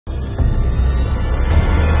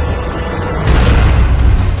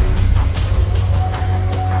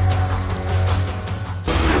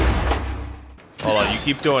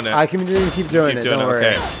keep doing it. I can keep doing it. Don't worry.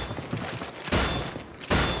 Okay.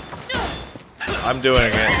 I'm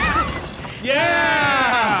doing it.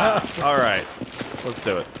 Yeah! All right. Let's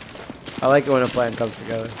do it. I like it when a plan comes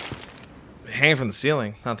together. Hanging from the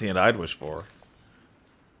ceiling. Not the end I'd wish for.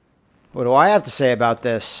 What do I have to say about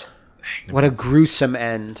this? What a gruesome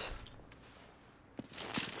end.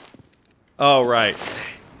 Oh, right.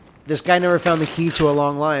 This guy never found the key to a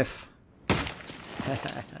long life.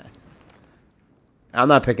 I'm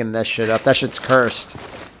not picking this shit up. That shit's cursed.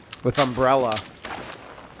 With Umbrella.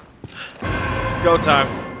 Go time.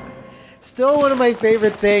 Still one of my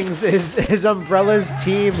favorite things is Umbrella's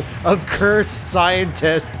team of cursed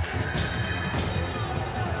scientists.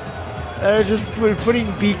 That are just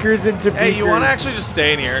putting beakers into beakers. Hey, you want to actually just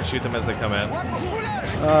stay in here and shoot them as they come in?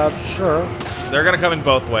 Sure. They're going to come in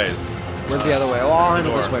both ways. Where's the other way? Oh, I'll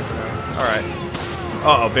handle this way for now. All right.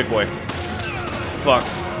 Uh-oh, big boy. Fuck.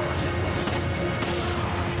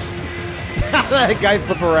 That guy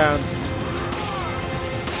flip around.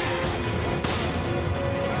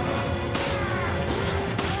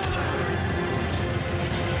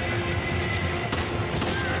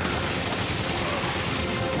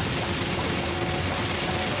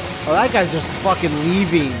 Oh, that guy's just fucking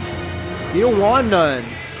leaving. You don't want none.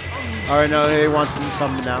 Alright, no, he wants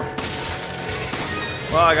some now.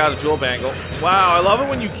 Well, I got a jewel bangle. Wow, I love it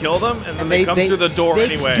when you kill them and then they come through the door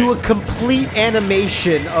anyway. They do a complete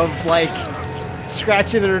animation of, like,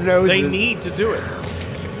 scratching their noses. They need to do it.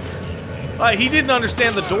 He didn't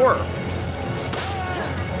understand the door.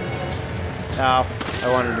 Oh,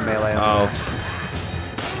 I wanted to melee him. Oh.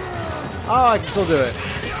 Oh, I can still do it.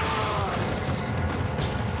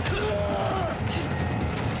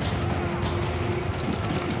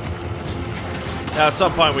 Now, at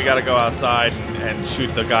some point, we gotta go outside and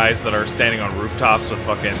shoot the guys that are standing on rooftops with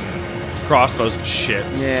fucking crossbows and shit.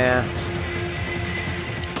 Yeah.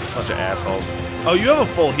 Bunch of assholes. Oh, you have a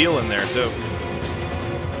full heal in there, too.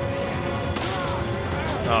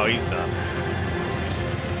 Oh, he's done.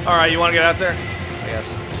 Alright, you wanna get out there?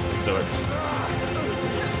 Yes. Let's do it.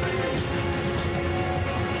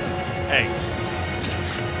 Hey.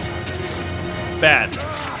 Bad.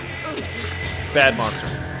 Bad monster.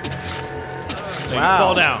 Wow.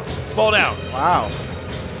 Fall down. Fall down. Wow.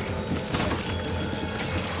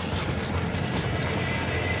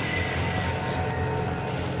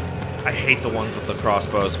 I hate the ones with the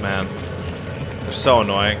crossbows, man. They're so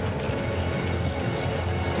annoying. In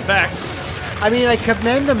fact, I mean, I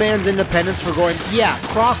commend a man's independence for going, yeah,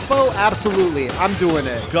 crossbow, absolutely, I'm doing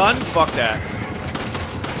it. gun, fuck that.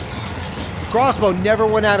 Crossbow never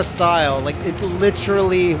went out of style. Like, it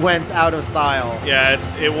literally went out of style. Yeah,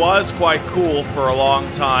 it was quite cool for a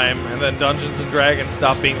long time, and then Dungeons and Dragons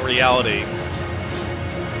stopped being reality.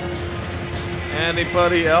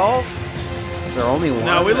 Anybody else? Is there only one?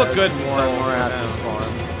 No, we look good More until and more has to spawn.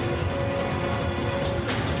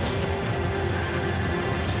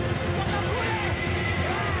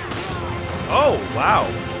 Oh, wow.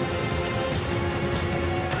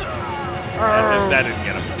 That didn't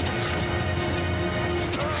get him.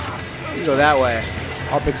 You go that way.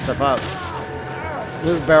 I'll pick stuff up.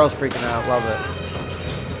 This barrel's freaking out. Love it.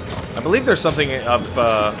 I believe there's something up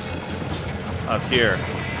here.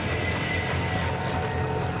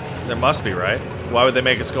 There must be, right? Why would they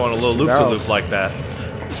make us go on a little loop-to-loop like that?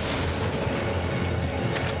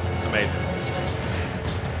 Amazing.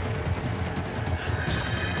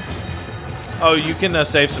 Oh, you can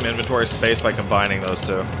save some inventory space by combining those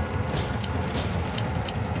two.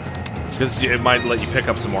 Because it might let you pick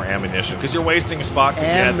up some more ammunition. Because you're wasting a spot.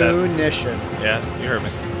 Ammunition. Yeah, you heard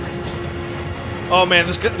me. Oh man,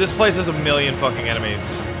 this place has a million fucking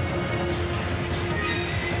enemies.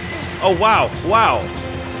 Oh wow, wow!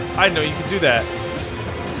 I didn't know you could do that.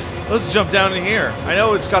 Let's jump down in here. I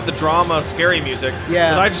know it's got the drama, scary music.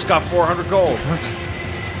 Yeah. But I just got 400 gold.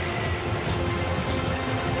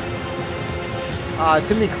 There's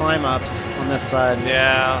too many climb ups on this side.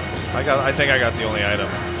 Yeah, I think I got the only item.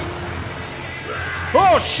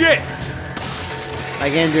 Oh shit! I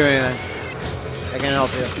can't do anything. I can't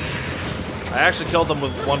help you. I actually killed them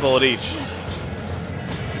with one bullet each.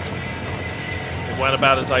 It went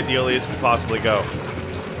about as ideally as could possibly go.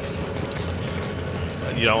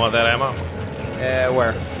 You don't want that ammo?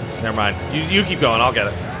 Where? Never mind. You keep going. I'll get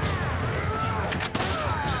it.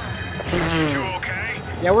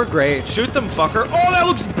 Yeah, we're great. Shoot them, fucker. Oh, that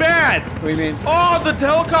looks bad! What do you mean? Oh, the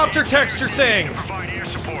helicopter texture thing! Provide air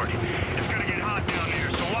support. It's gonna get hot down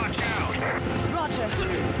there, so watch out. Roger.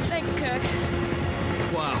 Thanks, Kirk.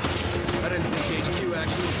 Wow. I didn't think HQ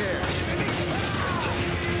actually cared.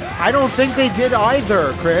 I don't think they did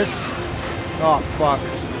either, Chris. Oh, fuck.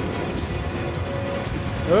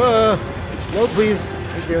 No, please.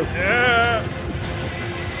 Thank you. Yeah.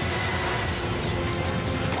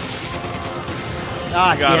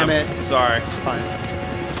 Ah, Got damn him. it. Sorry. It's fine.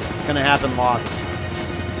 It's gonna happen lots.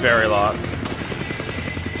 Very lots.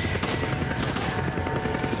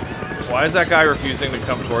 Why is that guy refusing to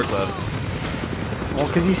come towards us? Well,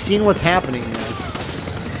 because he's seen what's happening here.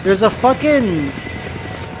 There's a fucking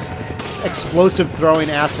explosive throwing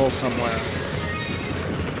asshole somewhere.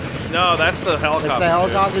 No, that's the helicopter. It's the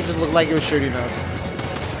helicopter just looked like it was shooting us.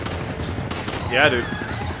 Dude. Yeah, dude.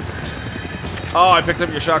 Oh, I picked up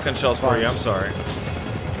your shotgun shells for you. I'm sorry.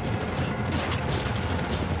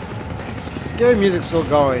 Scary music's still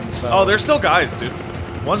going, so... Oh, there's still guys, dude.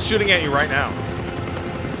 One's shooting at you right now.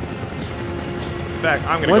 In fact,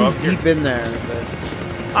 I'm gonna One's go up here. deep in there,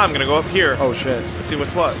 but... I'm gonna go up here. Oh, shit. Let's see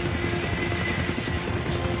what's what.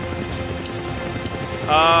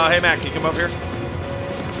 Hey Matt, can you come up here?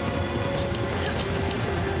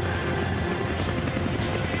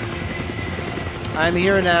 I'm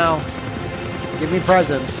here now. Give me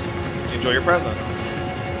presents. Enjoy your present.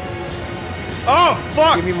 Oh,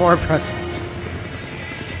 fuck! Give me more presents.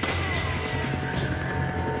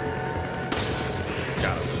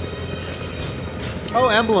 Got him. Oh,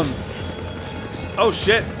 emblem. Oh,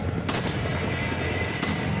 shit.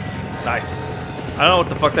 Nice. I don't know what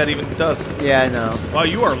the fuck that even does. Yeah, I know. Wow,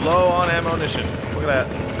 you are low on ammunition. Look at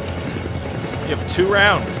that. You have 2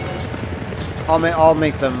 rounds. I'll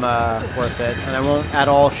make them worth it, and I won't at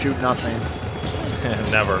all shoot nothing.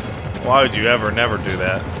 Never. Why would you ever never do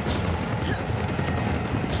that?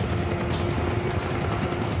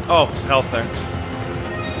 Oh, health there.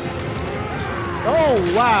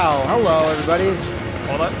 Oh, wow. Hello, everybody.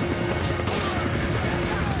 Hold on.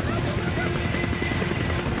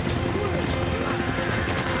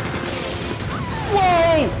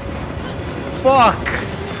 Whoa! Fuck.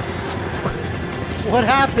 What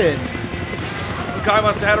happened? The guy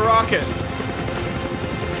must have had a rocket.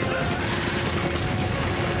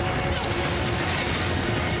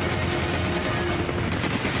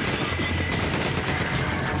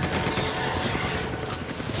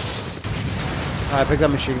 I picked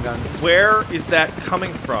up machine guns. Where is that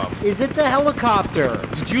coming from? Is it the helicopter?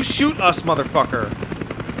 Did you shoot us, motherfucker?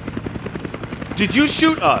 Did you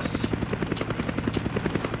shoot us?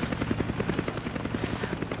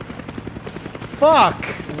 Fuck!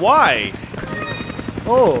 Why?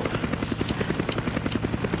 Oh.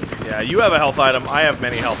 Yeah, you have a health item. I have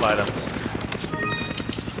many health items.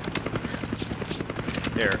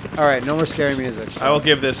 Here. Alright, no more scary music. So. I will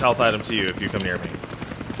give this health item to you if you come near me.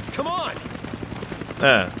 Come on!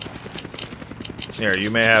 Here, you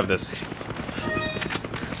may have this.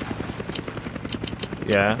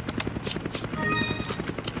 Yeah?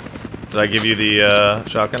 Did I give you the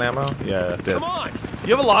shotgun ammo? Yeah, I did. Come on!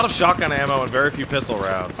 You have a lot of shotgun ammo and very few pistol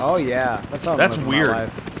rounds. Oh, yeah. That's how I'm That's living my weird.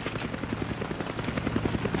 life.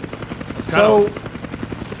 It's So, kinda-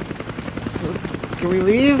 can we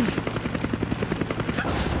leave?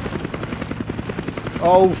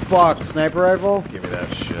 Oh, fuck. Sniper rifle? Give me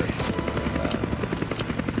that shit.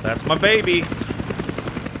 That's my baby.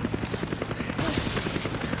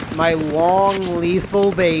 My long,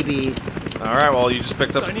 lethal baby. Alright, well, you just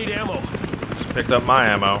picked up... I need ammo. Just picked up my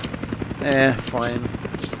ammo. Fine.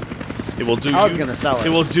 It will do I was you... gonna sell it. It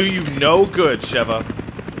will do you no good, Sheva.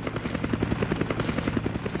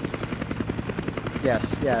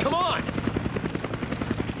 Yes, yes. Come on!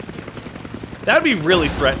 That'd be really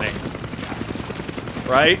threatening.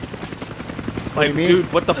 Right? Like, you mean?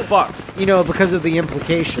 dude, what the fuck? You know, because of the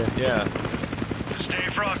implication. Yeah. Stay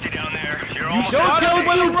frosty down there. You're You almost shot us with a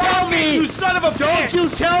tell rocket, me! you son of a Don't bitch! you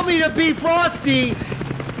tell me to be frosty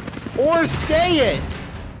or stay it.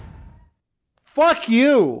 Fuck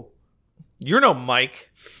you. You're no Mike.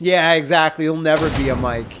 Yeah, exactly. You'll never be a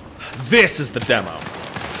Mike This is the demo.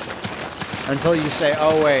 until you say,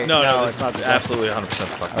 "Oh wait, No, it's this not is the absolutely 100% the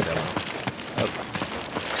fucking Okay. demo.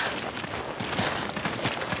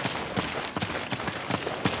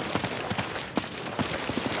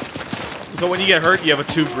 So when you get hurt, you have a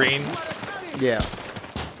 2 green. Yeah.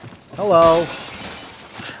 Hello.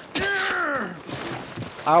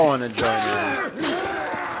 I want to join you.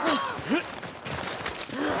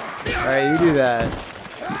 All right, you do that.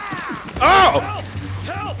 Oh!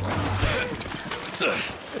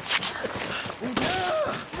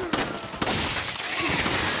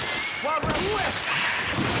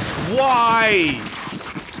 Why?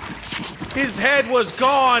 His head was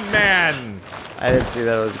gone, man. I didn't see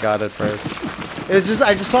that it was God at first. It was just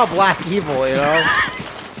I just saw black evil, you know.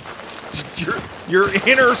 Your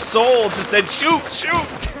inner soul just said, shoot,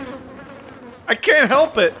 shoot. I can't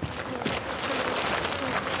help it.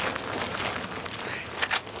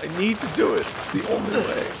 I need to do it. It's the only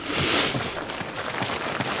way.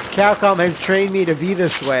 Capcom has trained me to be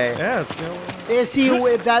this way. Yeah, it's the only way. Yeah, see,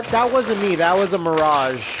 that wasn't me. That was a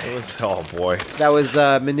mirage. It was, oh boy. That was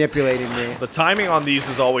manipulating me. The timing on these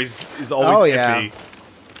is always Oh, yeah. iffy.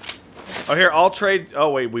 Oh, here, I'll trade. Oh,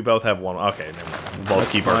 wait, we both have one. Okay, never mind. We'll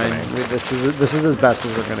both keep our Fine. grenades. This is as best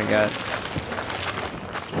as we're gonna get.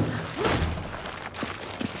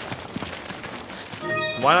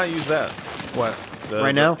 Why not use that? What?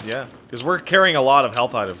 Right now? Yeah, because we're carrying a lot of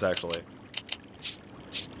health items, actually.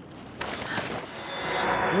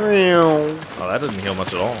 No, Oh, that didn't heal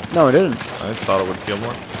much at all. it didn't. I thought it would heal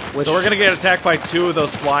more. Which- So we're gonna get attacked by 2 of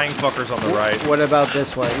those flying fuckers on the right. What about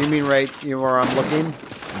this way? You mean right where I'm looking?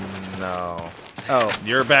 No. Oh,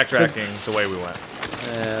 You're backtracking the way we went.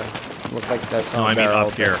 look like that's No, on I mean barrel,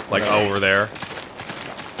 up here. but- Like right. over there.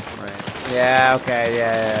 Right. Yeah, okay,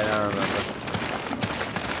 yeah, I don't remember.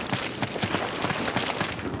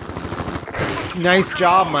 Nice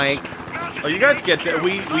job, Mike. Oh, you guys get...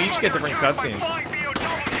 We each get different cutscenes.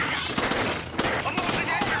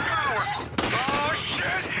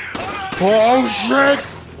 Oh, shit!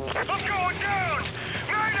 I'm going down!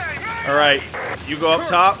 Mayday! Mayday! Alright, you go up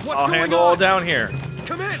top. What's I'll going handle on? all down here.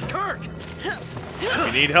 Come in, Kirk! If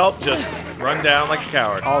you need help, just run down like a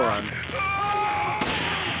coward. I'll run. This is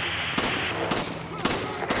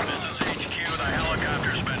HQ. The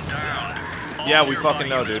helicopter's been downed. All Yeah, we nearby fucking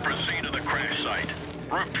know, units dude. Proceed to the crash site.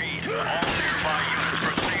 Repeat. All nearby units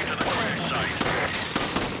proceed to the crash site.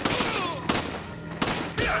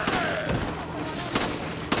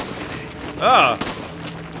 Ah.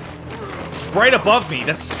 It's right above me.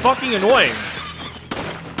 That's fucking annoying.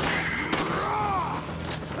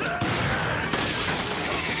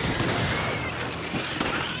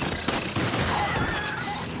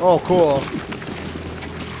 Oh, cool.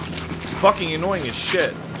 It's fucking annoying as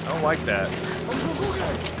shit. I don't like that.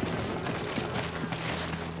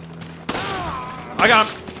 I got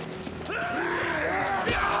him.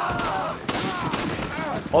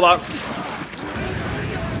 Hold up.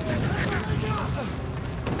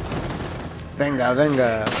 Venga,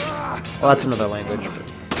 venga. Well, that's another language.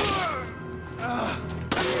 I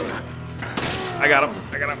got him.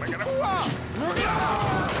 I got him. I got him.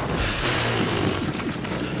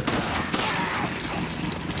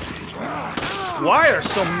 Why are there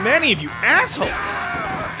so many of you assholes?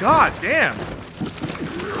 God damn.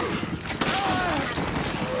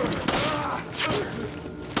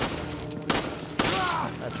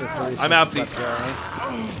 That's it for I'm out deep.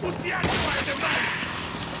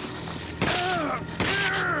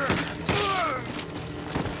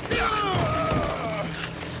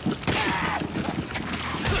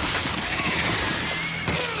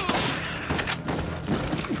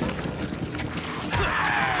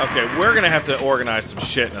 Okay, we're gonna have to organize some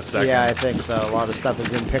shit in a second. Yeah, I think so. A lot of stuff has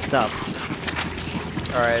been picked up.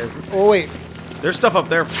 Alright. Oh, wait. There's stuff up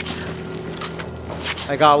there.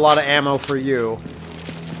 I got a lot of ammo for you.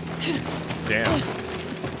 Damn.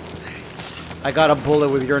 I got a bullet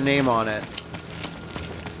with your name on it.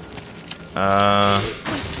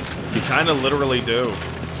 You kind of literally do.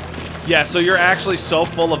 Yeah, so you're actually so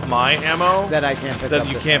full of my ammo That I can't pick up. that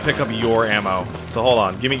you this can't ammo. pick up your ammo. So hold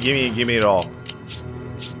on, give me it all.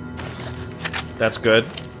 That's good.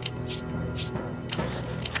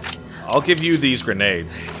 I'll give you these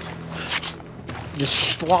grenades.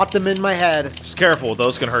 Just slot them in my head. Just careful,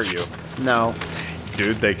 those can hurt you. No.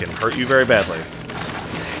 Dude, they can hurt you very badly.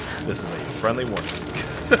 This is a friendly warning.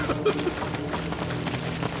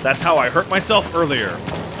 That's how I hurt myself earlier.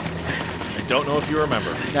 I don't know if you remember.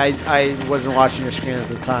 I wasn't watching your screen at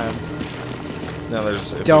the time. No,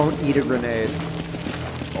 there's... Don't eat a grenade.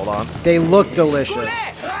 Hold on. They look delicious.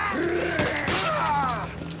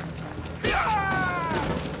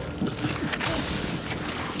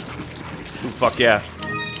 Ooh, fuck yeah.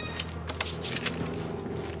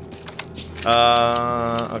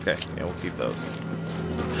 Okay. Yeah, we'll keep those.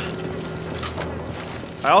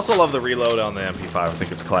 I also love the reload on the MP5. I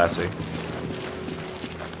think it's classy.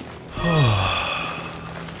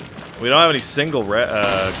 We don't have any single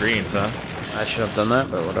greens, huh? I should have done that,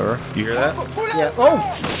 but whatever. You hear that? Yeah. Oh!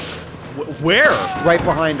 Where? Right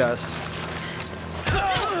behind us.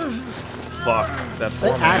 Fuck. That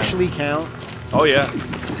poor They man. actually count. Oh, yeah.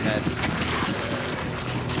 Nice.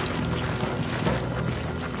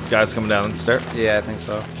 Guys coming down the stair. Yeah, I think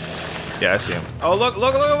so. Yeah, I see him. Oh, look,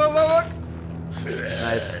 look, look, look, look, look!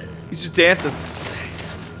 Nice. He's just dancing.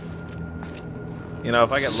 You know,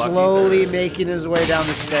 if I get lucky. Slowly making his way down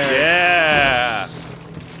the stairs. Yeah!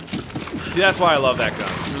 See, that's why I love that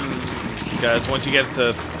gun. Because once you get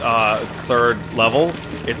to third level,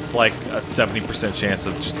 it's like a 70% chance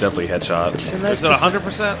of just deadly headshot. It's a Is nice it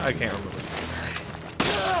 100%? I can't remember.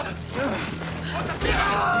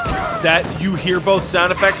 That you hear both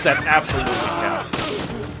sound effects, that absolutely counts.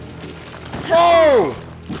 Whoa!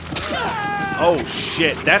 Oh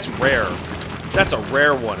shit, that's rare. That's a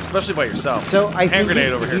rare one, especially by yourself. So I hand think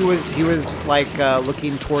grenade over here. he was like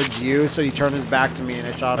looking towards you, so he turned his back to me and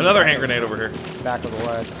I shot him. Another hand grenade over here. Back of the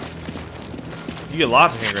leg. You get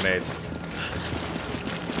lots of hand grenades.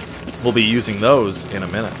 We'll be using those in a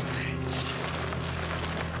minute.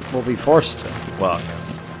 We'll be forced to. Well, yeah.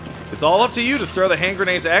 It's all up to you to throw the hand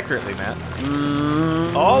grenades accurately, Matt.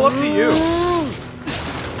 All up to you.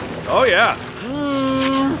 Oh yeah.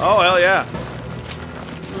 Oh hell yeah.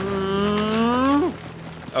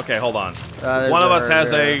 Okay, hold on. One of us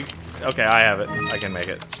has a... Okay, I have it. I can make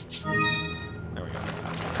it. There we go.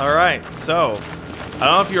 Alright, so... I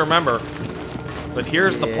don't know if you remember, but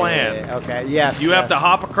here's the plan. Okay, yes. You have to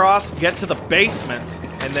hop across, get to the basement,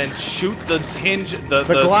 and then shoot the hinge... The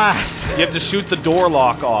glass. You have to shoot the door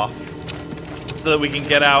lock off so that we can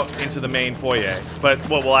get out into the main foyer. But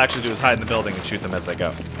what we'll actually do is hide in the building and shoot them as they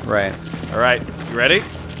go. Right. Alright, you ready?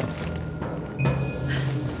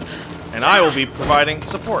 And I will be providing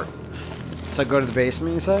support. So go to the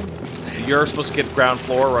basement, you said? You're supposed to get the ground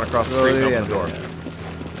floor, run across the street, and open the door.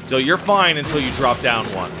 So you're fine until you drop down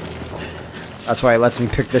one. That's why it lets me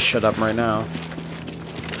pick this shit up right now.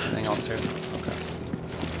 Anything else here? Okay.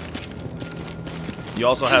 You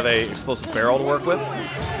also have a explosive barrel to work with.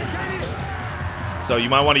 So you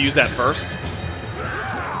might want to use that first.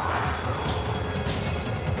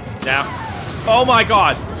 Now. Oh my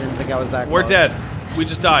god! Didn't think I was that close. We're dead. We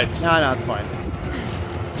just died. No, it's fine.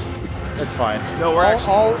 It's fine. No, we're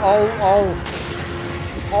actually...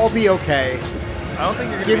 I'll be okay. I don't think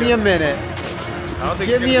you're gonna Give be me a minute. I don't think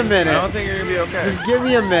give you're me gonna a minute. I don't think you're gonna be okay. Just give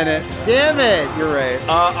me a minute. Damn it! You're right.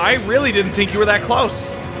 I really didn't think you were that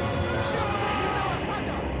close.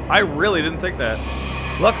 I really didn't think that.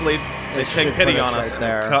 Luckily, they take pity on us,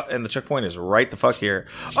 and the checkpoint is right the fuck here.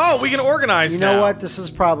 Oh, we can organize now. You know what? This is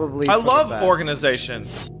probably. I love organization.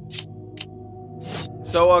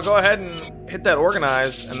 So go ahead and hit that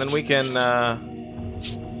organize, and then we can.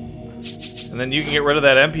 And then you can get rid of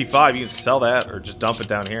that MP5. You can sell that, or just dump it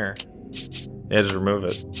down here. Yeah, just remove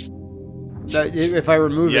it. If I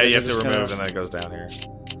remove it, yeah, you have to remove, and then it goes down here.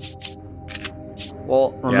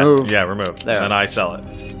 Well, remove. Yeah, remove. There. And I sell it.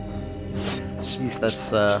 Jeez,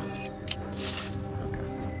 that's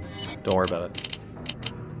Okay. Don't worry about it.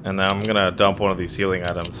 And now I'm gonna dump one of these healing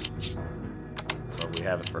items, so we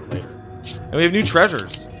have it for later. And we have new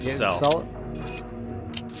treasures to sell. it.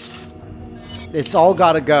 It's all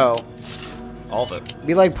gotta go. All of it.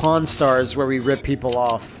 Be like Pawn Stars, where we rip people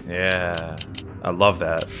off. Yeah, I love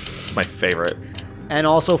that. It's my favorite. And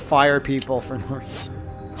also fire people for no reason.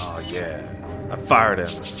 Oh yeah, I fired him.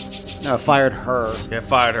 No, fired her. Yeah,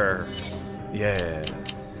 fired her. Yeah.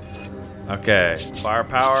 Okay,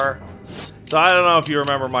 firepower. So I don't know if you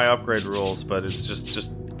remember my upgrade rules, but it's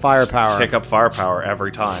just firepower. Pick up firepower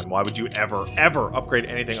every time. Why would you ever upgrade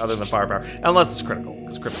anything other than firepower? Unless it's critical,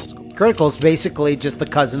 because critical's cool. Critical's basically just the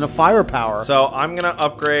cousin of firepower. So I'm gonna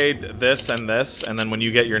upgrade this, and then when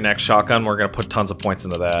you get your next shotgun, we're gonna put tons of points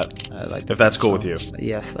into that. If that's cool with you.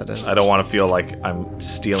 Yes, that is. I don't want to feel like I'm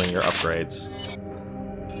stealing your upgrades.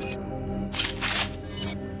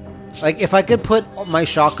 Like, if I could put my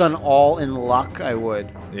shotgun all in luck, I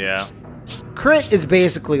would. Yeah. Crit is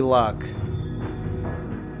basically luck.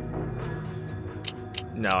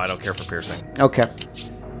 No, I don't care for piercing. Okay.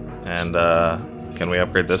 And, can we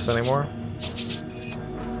upgrade this anymore?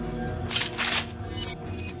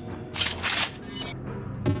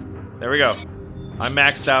 There we go. I'm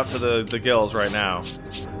maxed out to the gills right now.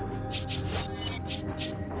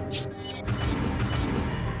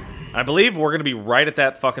 I believe we're gonna be right at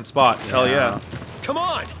that fucking spot. Yeah. Hell yeah. Come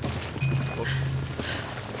on!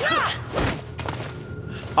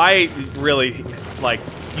 I really, like,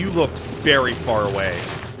 you looked very far away.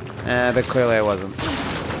 But clearly I wasn't.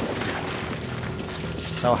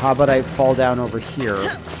 So how about I fall down over here?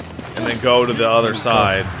 And then go to the other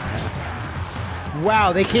side.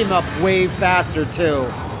 Wow, they came up way faster too.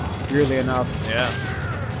 Weirdly enough. Yeah.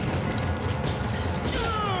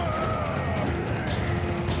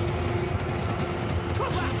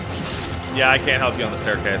 Yeah, I can't help you on the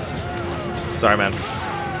staircase. Sorry, man.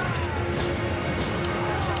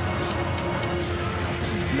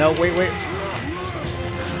 No, wait.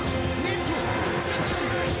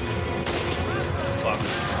 Fuck.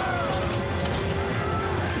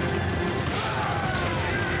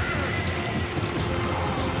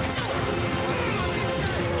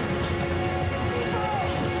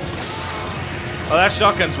 Oh, that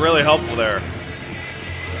shotgun's really helpful there.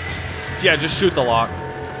 Yeah, just shoot the lock.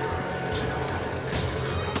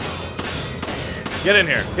 Get in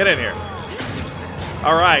here. Get in here.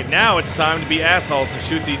 Alright, now it's time to be assholes and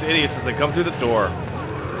shoot these idiots as they come through the door.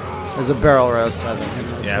 There's a barrel right outside of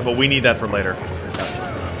him. Yeah, but we need that for later.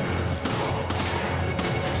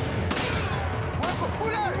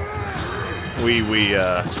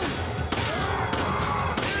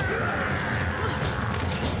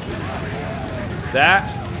 That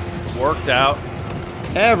worked out.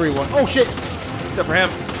 Everyone. Oh, shit. Except for him.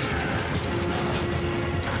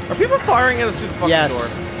 Are people firing at us through the fucking Yes.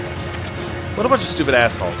 door? What a bunch of stupid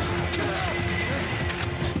assholes.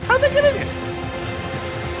 How'd they get in here?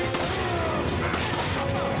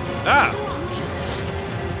 Ah!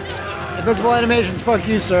 Invincible animations, fuck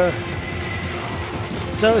you, sir.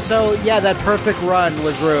 So yeah, that perfect run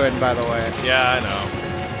was ruined, by the way. Yeah, I know.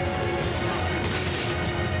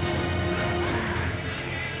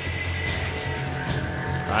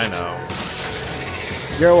 I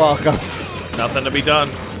know. You're welcome. Nothing to be done.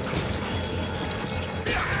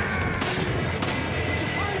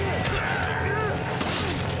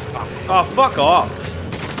 Oh, fuck off.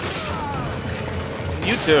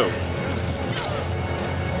 You too.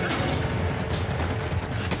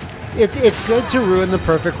 It's good to ruin the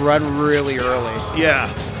perfect run really early.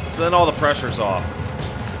 Yeah. So then all the pressure's off.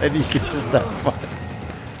 And you can just have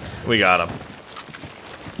fun. We got him.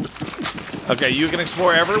 Okay, you can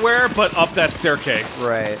explore everywhere, but up that staircase.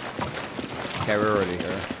 Right. Okay, we're already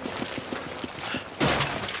here.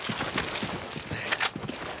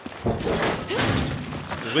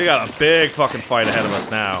 We got a big fucking fight ahead of us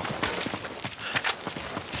now.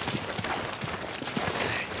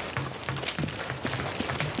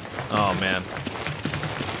 Oh, man.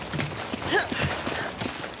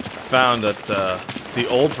 Found that the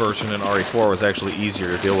old version in RE4 was actually easier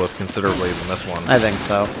to deal with considerably than this one. I think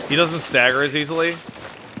so. He doesn't stagger as easily.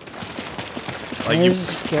 Like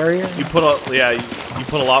Is it scarier? you put you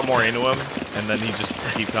put a lot more into him, and then he just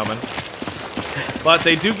keep coming. But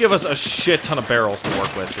they do give us a shit ton of barrels to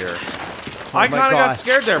work with here. I my kind of got gosh.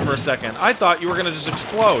 scared there for a second. I thought you were gonna just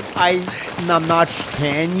explode. I'm not.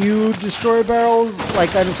 Can you destroy barrels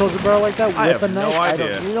like an explosive barrel like that I with have a no knife? I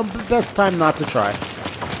idea. don't. You know, best time not to try.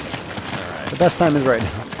 The best time is right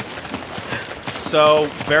now. So,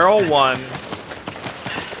 barrel 1,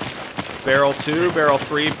 barrel 2, barrel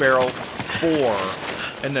 3, barrel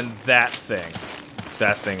 4, and then that thing.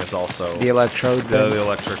 That thing is also The electrode. thing. the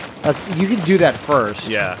electric. You can do that first.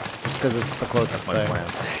 Yeah, Just because it's the closest that's my thing. plan.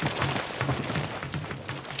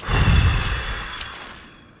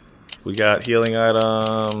 We got healing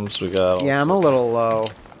items. We got. all Yeah, I'm a sorts- little low.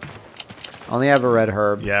 Only have a red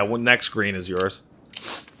herb. Yeah, well, next green is yours.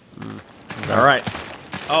 All right.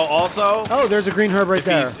 Oh, also, Oh, there's a green herb right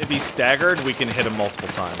there. if he's staggered, we can hit him multiple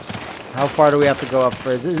times. How far do we have to go up for?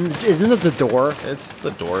 Isn't it the door? It's the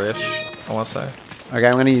door-ish, I want to say. Okay,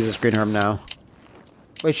 I'm gonna use this green herb now.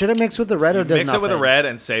 Wait, should I mix with the red or does Mix it with a nothing? red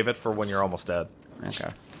and save it for when you're almost dead. Okay.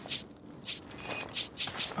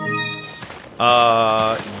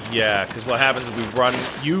 Yeah, because what happens is we run.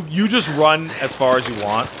 You just run as far as you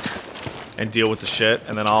want and deal with the shit,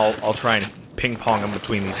 and then I'll try and ping pong them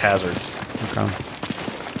between these hazards. Okay.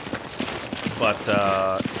 But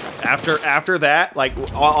after that, like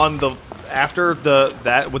after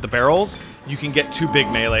that with the barrels, you can get 2 big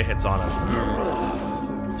melee hits on it.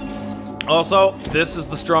 Also, this is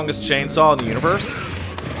the strongest chainsaw in the universe.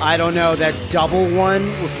 I don't know that double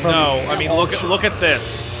one from. No, I mean look at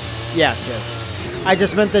this. Yes, yes. I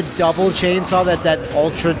just meant the double chainsaw that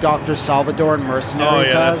Ultra Dr. Salvador and Mercenaries Oh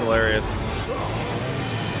yeah, has. that's hilarious.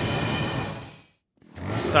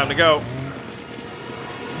 Time to go.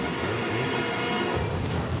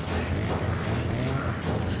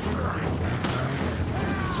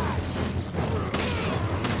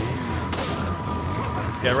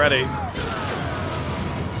 Get ready.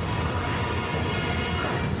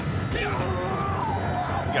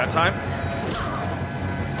 You got time?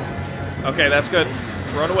 Okay, that's good.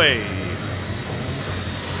 Run away.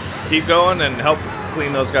 Keep going and help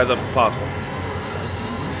clean those guys up if possible.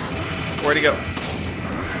 Where'd he go?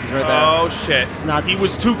 He's right there. Oh shit. It's not- He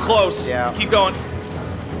was too close. Yeah. Keep going.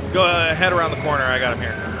 Go head around the corner. I got him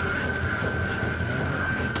here.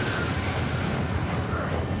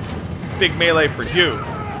 Big melee for you.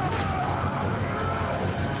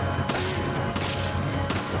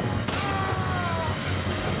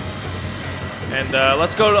 And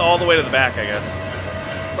let's go all the way to the back, I guess.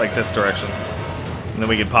 Like this direction. And then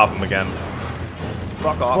we can pop him again.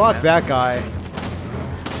 Fuck off, Fuck man. that guy.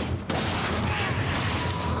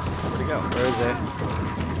 Where'd he go? Where is it?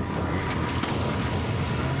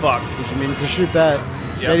 Fuck. Did you mean to shoot that?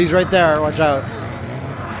 Yep. Shady's right there. Watch out.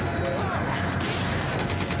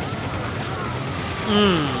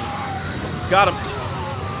 Got him.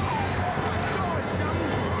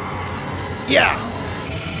 Yeah.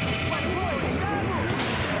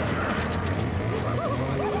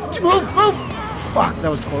 Move. Fuck, that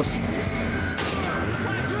was close.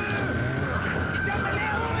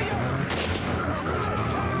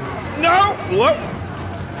 No! Whoop!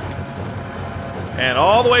 And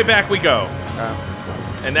all the way back we go.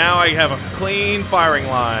 And now I have a clean firing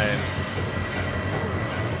line.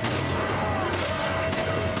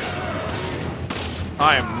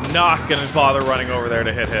 I am not gonna bother running over there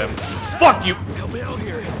to hit him. Fuck you! Help me out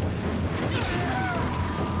here.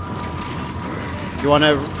 You want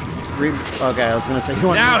to Okay, I was gonna say you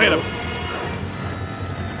want Now to hit him!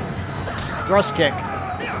 thrust kick.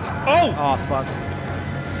 Oh! Oh fuck.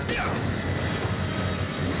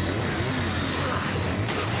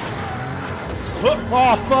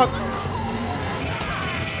 Oh fuck.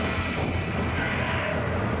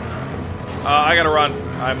 I gotta run.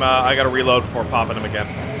 I gotta reload before popping him again.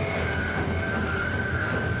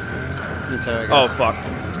 Me too, I guess. Oh, fuck.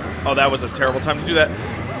 Oh, that was a terrible time to do that.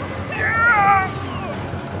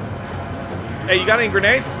 Hey, you got any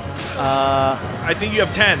grenades? I think you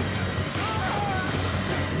have 10.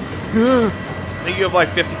 I think you have like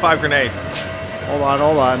 55 grenades. Hold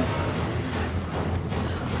on.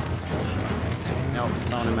 No, it's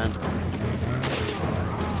not a man.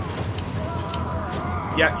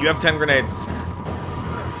 Yeah, you have 10 grenades.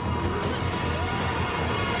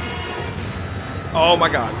 Oh my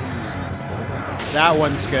god. That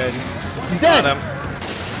one's good. He's dead. Got him.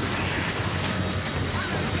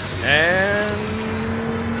 And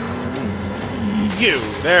you.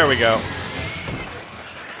 There we go.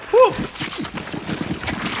 Whew.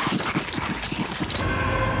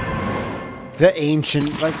 The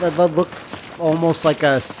ancient, like that looked almost like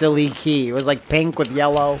a silly key. It was like pink with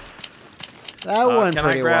yellow. That one Can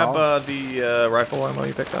pretty I grab well. the rifle ammo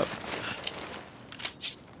you picked up?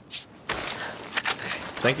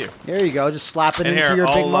 Thank you. There you go. Just slap it And into here, your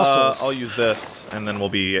big muscles. I'll use this, and then we'll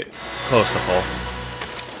be close to full.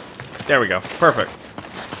 There we go. Perfect.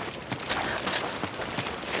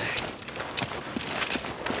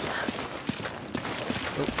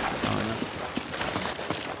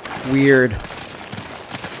 Weird.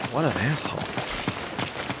 What an asshole.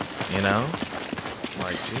 You know?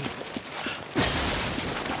 Like, jeez.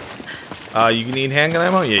 You need handgun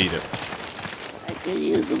ammo? Yeah, you do. I could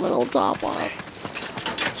use a little top off.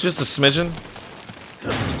 Just a smidgen.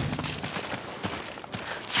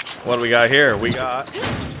 What do we got here? We got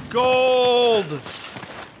gold!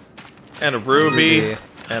 And a ruby,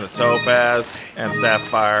 and a topaz, and a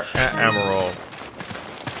sapphire, and emerald.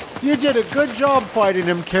 You did a good job fighting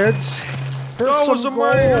him, kids. Here's some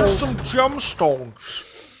gold. Here's some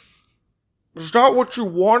gemstones. Is that what you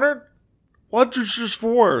wanted? What is this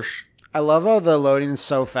for? I love how the loading is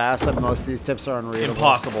so fast that most of these tips are unreadable.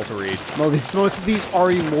 Impossible to read. Most of these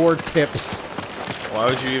are lore tips. Why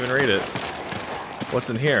would you even read it? What's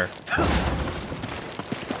in here?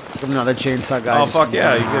 It's another chainsaw guy. Oh, fuck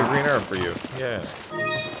yeah, you get a green herb for you. Yeah.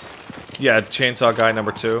 Yeah, chainsaw guy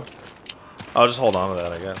number 2. I'll just hold on to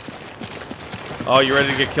that, I guess. Oh, you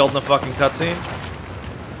ready to get killed in the fucking cutscene?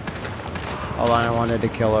 Hold on, I wanted to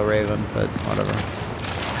kill a raven, but whatever.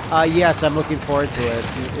 Yes, I'm looking forward to it.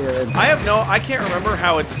 I can't remember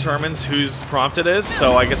how it determines whose prompt it is,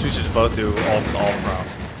 so I guess we should just both do all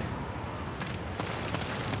prompts.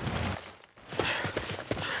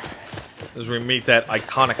 As we meet that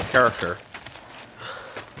iconic character.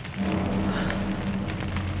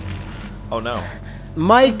 Oh no.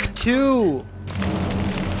 Mike 2!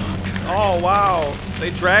 Oh wow. They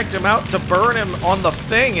dragged him out to burn him on the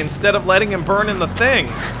thing instead of letting him burn in the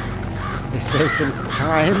thing. They saved some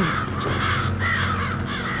time.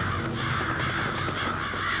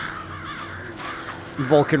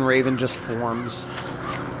 Vulcan Raven just forms.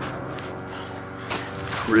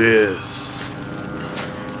 Chris.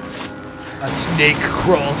 A snake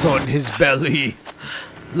crawls on his belly.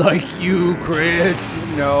 Like you,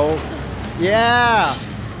 Chris. No. Yeah.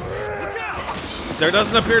 There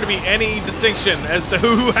doesn't appear to be any distinction as to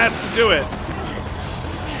who has to do it.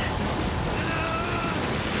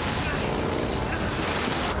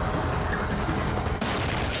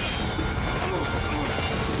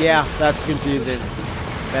 Yeah, that's confusing.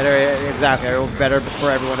 Exactly. Better for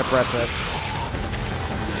everyone to press it.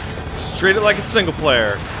 Just treat it like it's single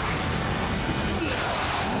player.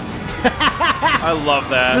 I love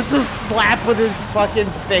that. Is this a slap with his fucking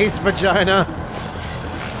face vagina?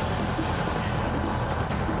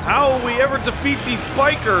 How will we ever defeat these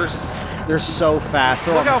bikers? They're so fast.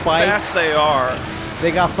 They're Look how on bikes. fast they are.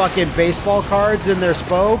 They got fucking baseball cards in their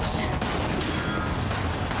spokes.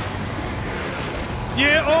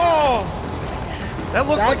 Yeah, oh! That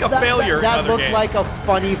looks like a failure in That other looked games. like a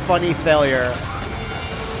funny failure.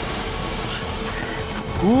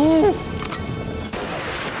 Who?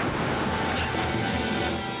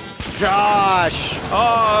 Josh.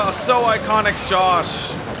 Oh, so iconic,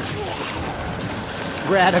 Josh.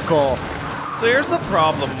 Radical. So here's the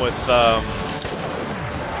problem with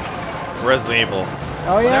Resident Evil.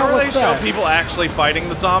 Oh yeah, Whenever they what's show that? people actually fighting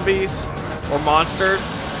the zombies or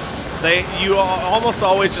monsters, you almost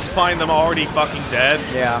always just find them already fucking dead.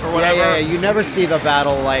 Yeah. Or whatever. Yeah. You never see the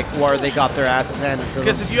battle like where they got their asses handed to them.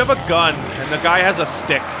 Because if you have a gun and the guy has a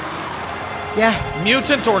stick, Yeah.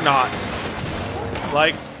 mutant or not,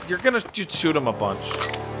 like, you're gonna just shoot him a bunch.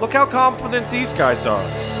 Look how competent these guys are.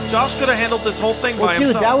 Josh could have handled this whole thing by Well, dude,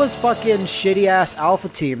 himself. that was fucking shitty ass Alpha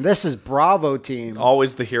Team. This is Bravo Team.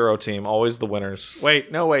 Always the hero team, always the winners.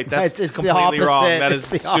 Wait, no, wait, that's It's the completely wrong. opposite. That It's is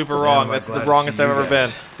the super opposite. wrong. Am I That's the glad to wrongest see I've you ever been.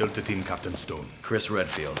 guys. Delta Team Captain Stone. Chris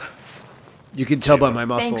Redfield. You can tell by my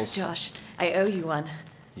muscles. Thanks, Josh. I owe you one.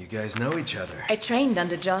 You guys know each other. I trained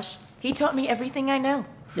under Josh. He taught me everything I know.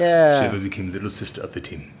 Yeah. Sheva became little sister of the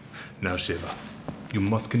team. Now, Sheva, you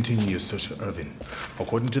must continue your search for Irvin.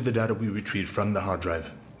 According to the data we retrieved from the hard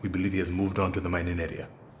drive, we believe he has moved on to the mining area.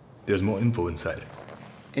 There's more info inside.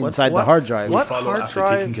 Inside What- the hard drive. what? Follow hard after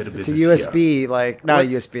drive? taking care of It's a business USB, like, not What? a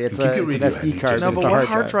USB, it's You keep a your it's an radio SD handy, card. just No, in It's but a what hard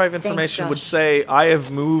hard drive. drive information would Josh. say, I have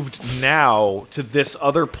moved now to this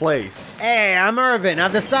other place? Hey, I'm Irvin.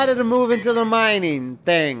 I've decided to move into the mining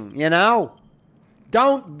thing, you know?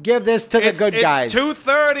 Don't give this to the good guys. It's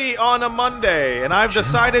 2:30 on a Monday, and I've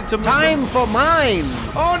decided to move. Time for mine.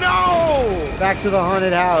 Oh no! Back to the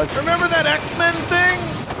haunted house. Remember that X-Men thing?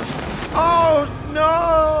 Oh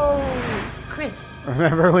no! Chris,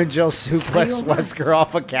 Remember when Jill suplexed Wesker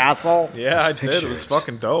off a castle? Yeah, I did. It was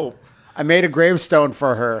fucking dope. I made a gravestone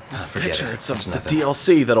for her. Picture, it's of the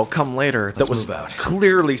DLC that'll come later that was move out.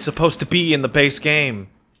 clearly supposed to be in the base game.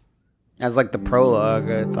 As like the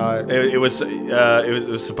prologue, I thought. It was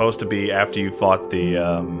supposed to be after you fought the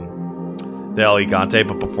El Gigante,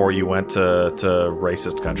 but before you went to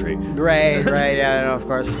racist country. Right, yeah, no, of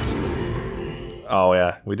course. Oh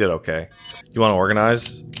yeah, we did okay. You want to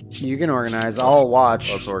organize? You can organize. I'll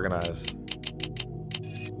watch. Let's organize.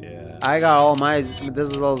 Yeah. I got all my. This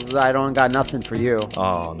is. I don't got nothing for you.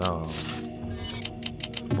 Oh no.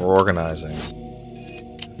 We're organizing.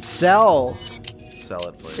 Sell. Sell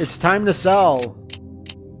it, please. It's time to sell.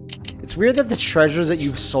 It's weird that the treasures that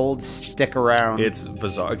you've sold stick around. It's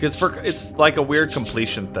bizarre. It's like a weird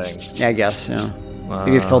completion thing. Yeah, I guess. Yeah.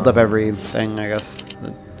 You filled up everything. I guess.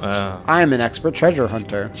 I am an expert treasure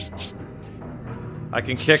hunter. I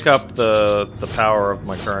can kick up the power of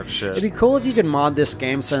my current shit. It'd be cool if you could mod this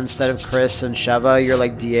game so instead of Chris and Sheva, you're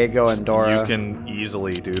like Diego and Dora. You can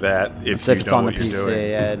easily do that if If you it's know on the what you're PC, doing.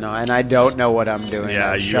 yeah, no, and I don't know what I'm doing. Yeah,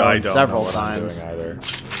 I've I shown don't several know what times. I'm doing either.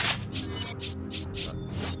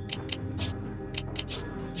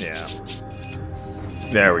 Yeah.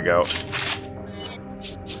 There we go.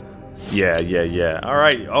 Yeah. All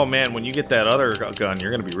right. Oh man, when you get that other gun,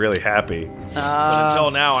 you're gonna be really happy. But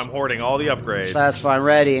until now, I'm hoarding all the upgrades. That's fine.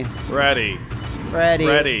 Ready. Ready.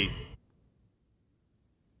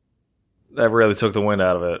 That really took the wind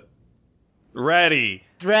out of it. Ready.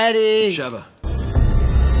 Ready. Sheva,